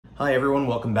Hi everyone,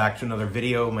 welcome back to another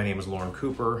video. My name is Lauren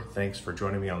Cooper. Thanks for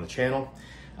joining me on the channel.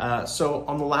 So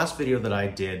on the last video that I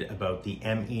did about the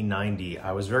ME-90,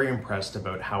 I was very impressed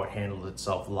about how it handled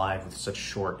itself live with such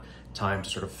short time to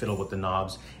sort of fiddle with the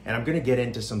knobs. And I'm gonna get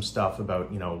into some stuff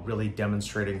about, really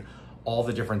demonstrating all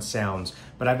the different sounds.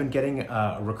 But I've been getting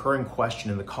a recurring question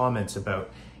in the comments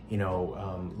about,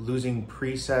 losing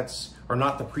presets, or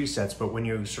not the presets, but when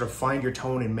you sort of find your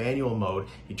tone in manual mode,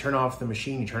 you turn off the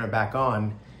machine, you turn it back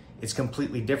on, it's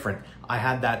completely different. I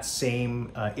had that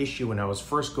same issue when I was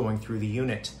first going through the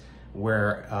unit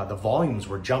where the volumes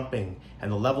were jumping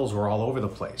and the levels were all over the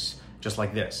place, just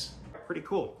like this. Pretty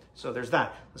cool. So there's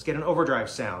that. Let's get an overdrive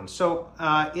sound. So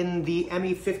in the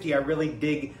ME-50, I really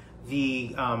dig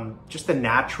the just the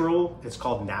natural. It's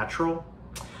called natural.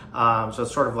 So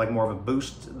it's sort of like more of a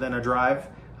boost than a drive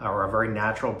or a very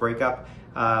natural breakup.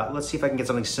 Let's see if I can get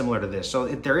something similar to this. So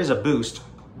there is a boost.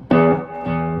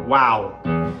 Wow.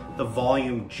 The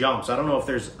volume jumps. I don't know if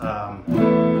there's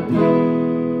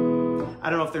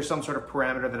some sort of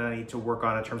parameter that I need to work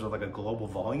on in terms of like a global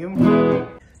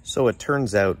volume. So it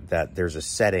turns out that there's a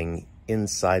setting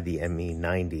inside the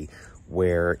ME-90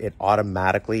 where it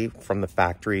automatically from the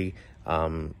factory,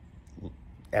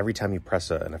 every time you press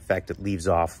an effect, it leaves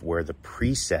off where the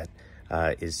preset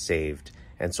is saved.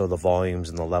 And so the volumes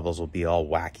and the levels will be all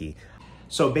wacky.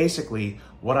 So basically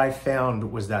what I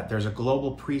found was that there's a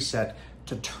global preset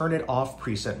to turn it off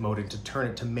preset mode and to turn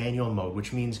it to manual mode,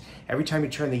 which means every time you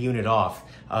turn the unit off,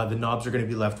 the knobs are going to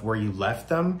be left where you left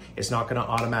them. It's not going to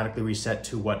automatically reset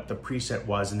to what the preset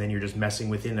was, and then you're just messing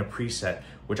within a preset,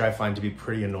 which I find to be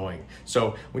pretty annoying.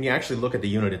 So when you actually look at the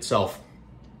unit itself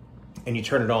and you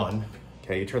turn it on,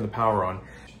 okay, you turn the power on,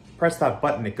 press that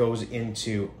button, it goes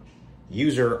into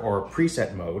user or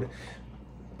preset mode,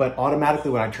 but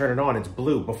automatically when I turn it on, it's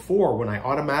blue. Before, when I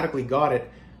automatically got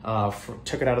it,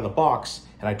 took it out of the box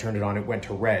and I turned it on, it went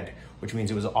to red, which means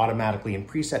it was automatically in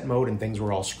preset mode and things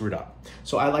were all screwed up.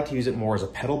 So I like to use it more as a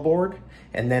pedal board,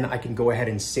 and then I can go ahead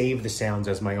and save the sounds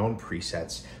as my own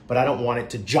presets, but I don't want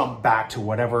it to jump back to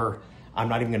whatever. I'm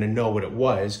not even gonna know what it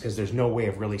was because there's no way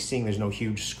of really seeing, there's no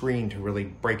huge screen to really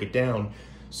break it down.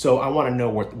 So I wanna know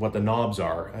what the knobs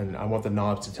are, and I want the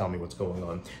knobs to tell me what's going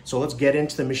on. So let's get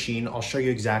into the machine. I'll show you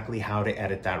exactly how to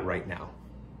edit that right now.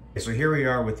 So here we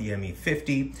are with the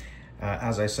ME-50.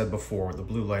 As I said before, the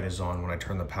blue light is on when I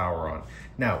turn the power on.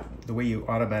 Now, the way you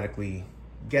automatically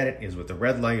get it is with the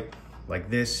red light, like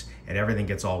this, and everything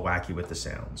gets all wacky with the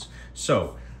sounds.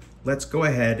 So let's go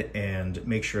ahead and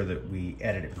make sure that we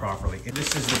edit it properly. And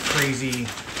this is the crazy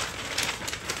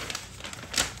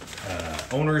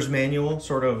owner's manual,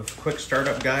 sort of quick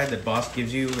startup guide that Boss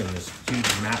gives you in this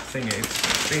huge map thing.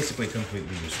 It's basically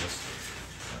completely useless.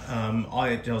 All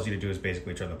it tells you to do is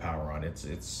basically turn the power on.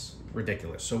 It's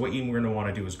ridiculous. So what you're going to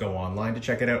want to do is go online to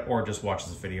check it out, or just watch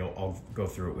this video. I'll go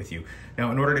through it with you.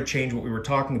 Now, in order to change what we were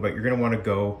talking about, you're going to want to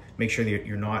go make sure that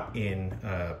you're not in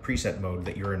preset mode,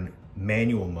 that you're in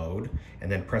manual mode, and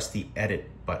then press the edit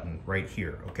button right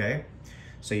here, okay?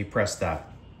 So you press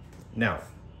that. Now,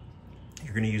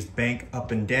 you're going to use bank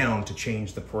up and down to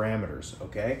change the parameters,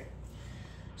 okay?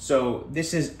 So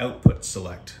this is output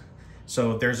select.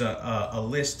 So there's a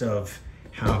list of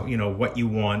how, what you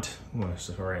want. Oh,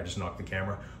 sorry, I just knocked the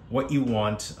camera. What you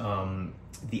want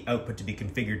the output to be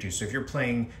configured to. So if you're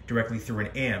playing directly through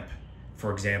an amp,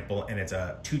 for example, and it's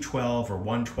a 212 or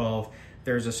 112,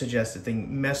 there's a suggested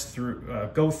thing.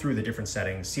 Go through the different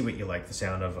settings, see what you like the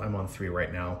sound of. I'm on 3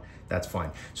 right now. That's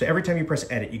fine. So every time you press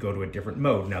edit, you go to a different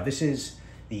mode. Now this is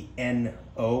the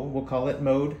NO, we'll call it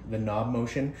mode, the knob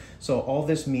motion. So all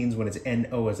this means when it's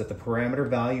NO is that the parameter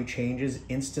value changes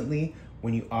instantly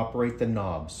when you operate the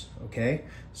knobs, okay?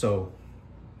 So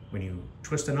when you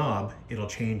twist a knob, it'll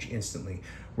change instantly.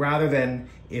 Rather than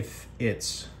if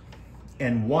it's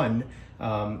N1,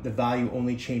 the value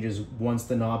only changes once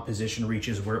the knob position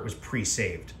reaches where it was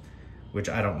pre-saved, which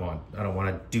I don't want. I don't want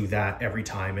to do that every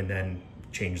time and then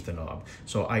change the knob.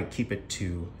 So I keep it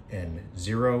to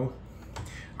N0.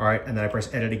 All right, and then I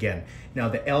press edit again. Now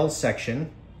the L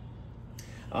section,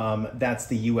 that's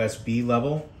the USB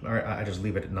level. All right, I just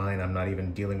leave it at 9. I'm not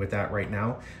even dealing with that right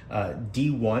now.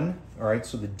 D1, all right,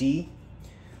 so the D,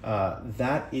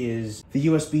 that is the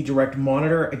USB direct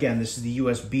monitor. Again, this is the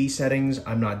USB settings.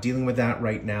 I'm not dealing with that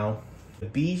right now. The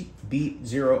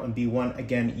B0 and B1,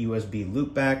 again, USB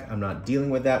loopback. I'm not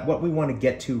dealing with that. What we want to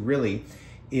get to really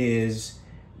is,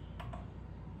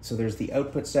 so there's the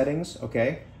output settings,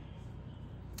 okay?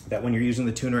 That when you're using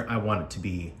the tuner, I want it to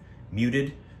be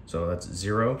muted. So that's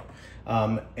 0.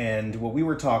 And what we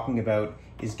were talking about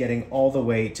is getting all the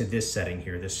way to this setting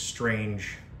here, this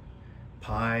strange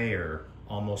pi or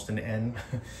almost an N.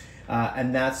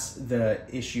 And that's the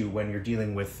issue when you're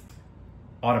dealing with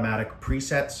automatic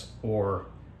presets or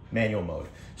manual mode.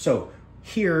 So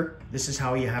here, this is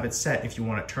how you have it set if you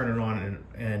want to turn it on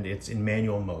and it's in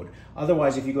manual mode.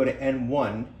 Otherwise, if you go to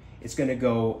N1, it's going to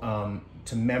go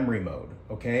to memory mode,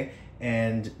 okay?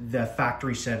 And the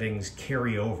factory settings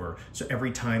carry over. So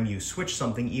every time you switch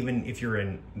something, even if you're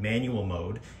in manual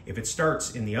mode, if it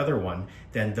starts in the other one,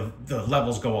 then the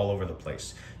levels go all over the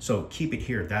place. So keep it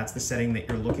here. That's the setting that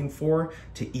you're looking for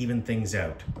to even things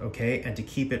out, okay? And to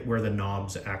keep it where the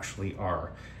knobs actually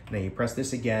are. Now you press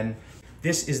this again.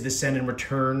 This is the send and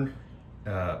return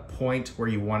point where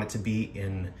you want it to be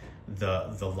in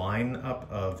the lineup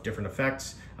of different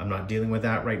effects. I'm not dealing with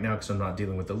that right now because I'm not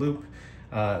dealing with the loop.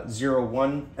 0,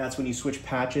 1, that's when you switch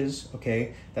patches,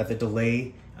 okay, that the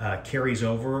delay carries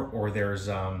over, or there's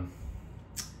a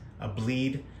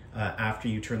bleed after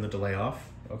you turn the delay off,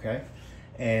 okay?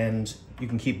 And you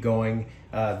can keep going.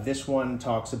 This one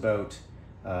talks about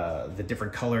the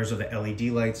different colors of the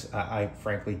LED lights. I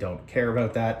frankly don't care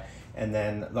about that. And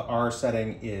then the R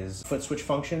setting is foot switch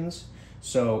functions.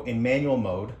 So in manual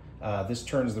mode, this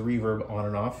turns the reverb on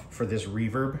and off for this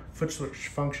reverb foot switch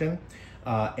function.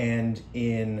 And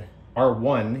in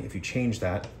R1, if you change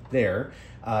that there,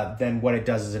 then what it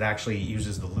does is it actually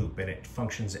uses the loop and it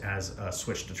functions as a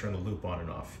switch to turn the loop on and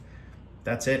off.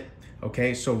 That's it.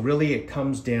 Okay, so really it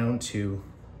comes down to,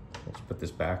 let's put this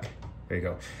back. There you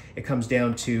go. It comes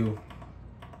down to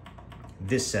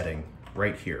this setting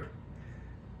right here.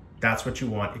 That's what you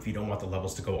want if you don't want the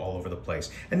levels to go all over the place.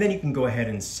 And then you can go ahead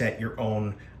and set your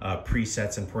own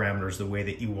presets and parameters the way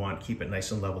that you want. Keep it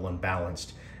nice and level and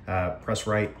balanced. Press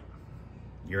right,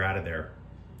 you're out of there.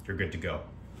 You're good to go.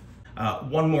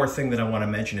 One more thing that I want to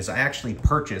mention is I actually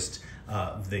purchased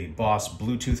the Boss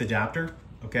Bluetooth adapter,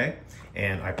 okay?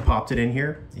 And I popped it in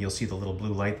here. You'll see the little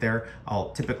blue light there. I'll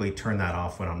typically turn that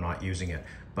off when I'm not using it,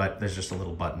 but there's just a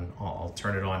little button. I'll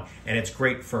turn it on, and it's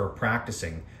great for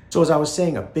practicing. So as I was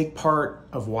saying, a big part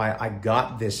of why I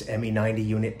got this ME-90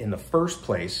 unit in the first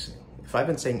place, if I've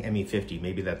been saying ME-50,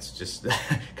 maybe that's just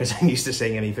because I'm used to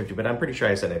saying ME-50, but I'm pretty sure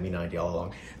I said ME-90 all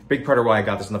along. A big part of why I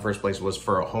got this in the first place was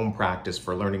for home practice,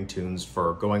 for learning tunes,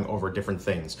 for going over different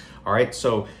things. All right,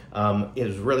 so it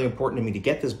was really important to me to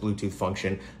get this Bluetooth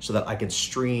function so that I could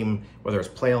stream, whether it's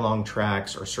play along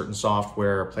tracks or certain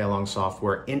software, play along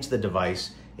software into the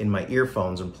device in my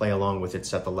earphones and play along with it,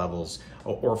 set the levels,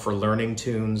 or for learning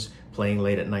tunes, playing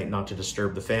late at night not to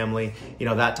disturb the family, you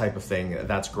know, that type of thing.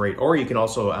 That's great. Or you can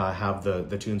also have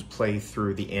the tunes play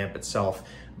through the amp itself,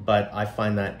 but I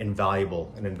find that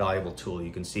invaluable, an invaluable tool.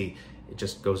 You can see it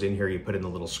just goes in here, you put in the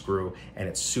little screw, and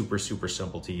it's super, super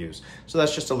simple to use. So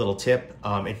that's just a little tip.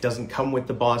 It doesn't come with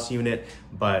the Boss unit,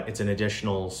 but it's an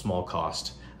additional small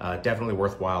cost. Definitely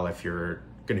worthwhile if you're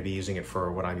gonna be using it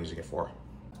for what I'm using it for.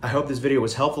 I hope this video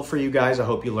was helpful for you guys. I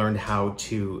hope you learned how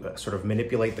to sort of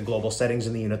manipulate the global settings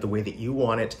in the unit the way that you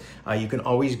want it. You can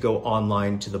always go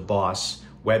online to the Boss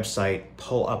website,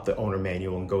 pull up the owner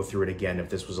manual and go through it again if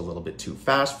this was a little bit too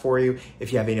fast for you.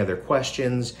 If you have any other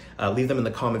questions, leave them in the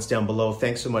comments down below.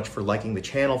 Thanks so much for liking the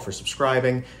channel, for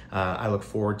subscribing. I look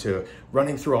forward to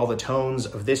running through all the tones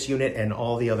of this unit and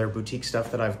all the other boutique stuff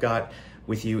that I've got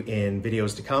with you in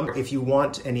videos to come. If you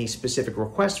want any specific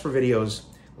requests for videos,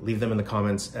 leave them in the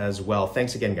comments as well.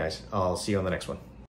 Thanks again, guys. I'll see you on the next one.